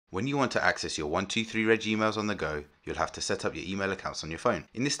When you want to access your 123reg emails on the go, you'll have to set up your email accounts on your phone.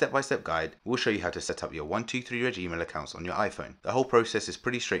 In this step-by-step guide, we'll show you how to set up your 123reg email accounts on your iPhone. The whole process is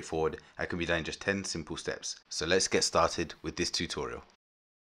pretty straightforward and can be done in just 10 simple steps. So let's get started with this tutorial.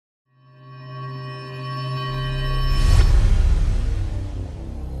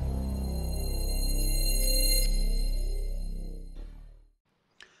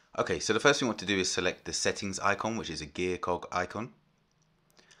 Okay, so the first thing we want to do is select the settings icon, which is a gear cog icon.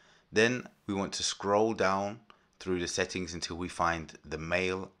 Then we want to scroll down through the settings until we find the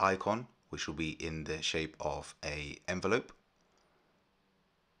mail icon, which will be in the shape of an envelope.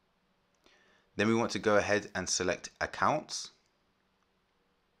 Then we want to go ahead and select accounts.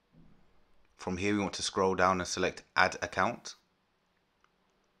 From here we want to scroll down and select add account.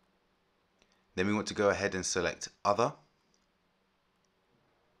 Then we want to go ahead and select other.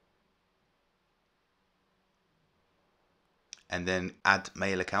 And then add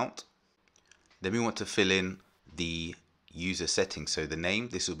mail account. Then we want to fill in the user settings. So the name,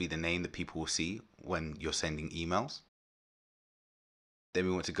 this will be the name that people will see when you're sending emails. Then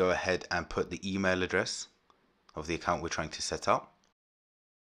we want to go ahead and put the email address of the account we're trying to set up.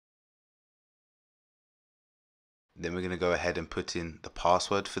 Then we're going to go ahead and put in the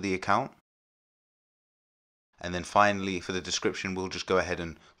password for the account. And then finally, for the description, we'll just go ahead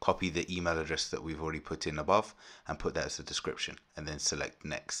and copy the email address that we've already put in above and put that as the description, and then select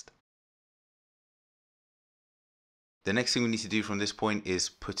next. The next thing we need to do from this point is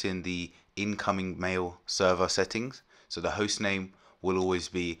put in the incoming mail server settings. So the host name will always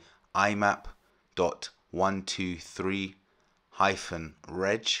be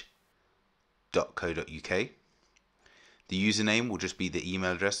imap.123-reg.co.uk. The username will just be the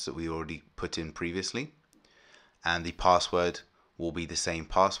email address that we already put in previously. And the password will be the same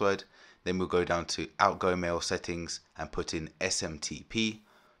password. Then we'll go down to outgoing mail settings and put in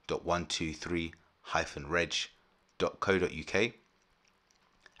smtp.123-reg.co.uk.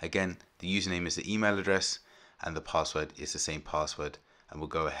 Again, the username is the email address and the password is the same password, and we'll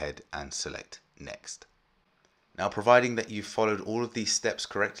go ahead and select next. Now, providing that you've followed all of these steps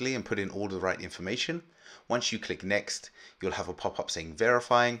correctly and put in all the right information, once you click next, you'll have a pop-up saying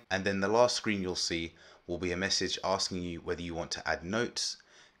verifying, and then the last screen you'll see will be a message asking you whether you want to add notes.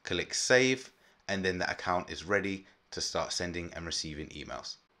 Click save, and then the account is ready to start sending and receiving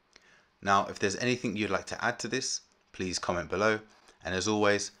emails. Now, if there's anything you'd like to add to this, please comment below, and as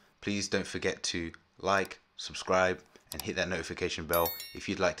always, please don't forget to like, subscribe, and hit that notification bell if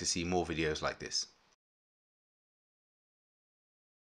you'd like to see more videos like this.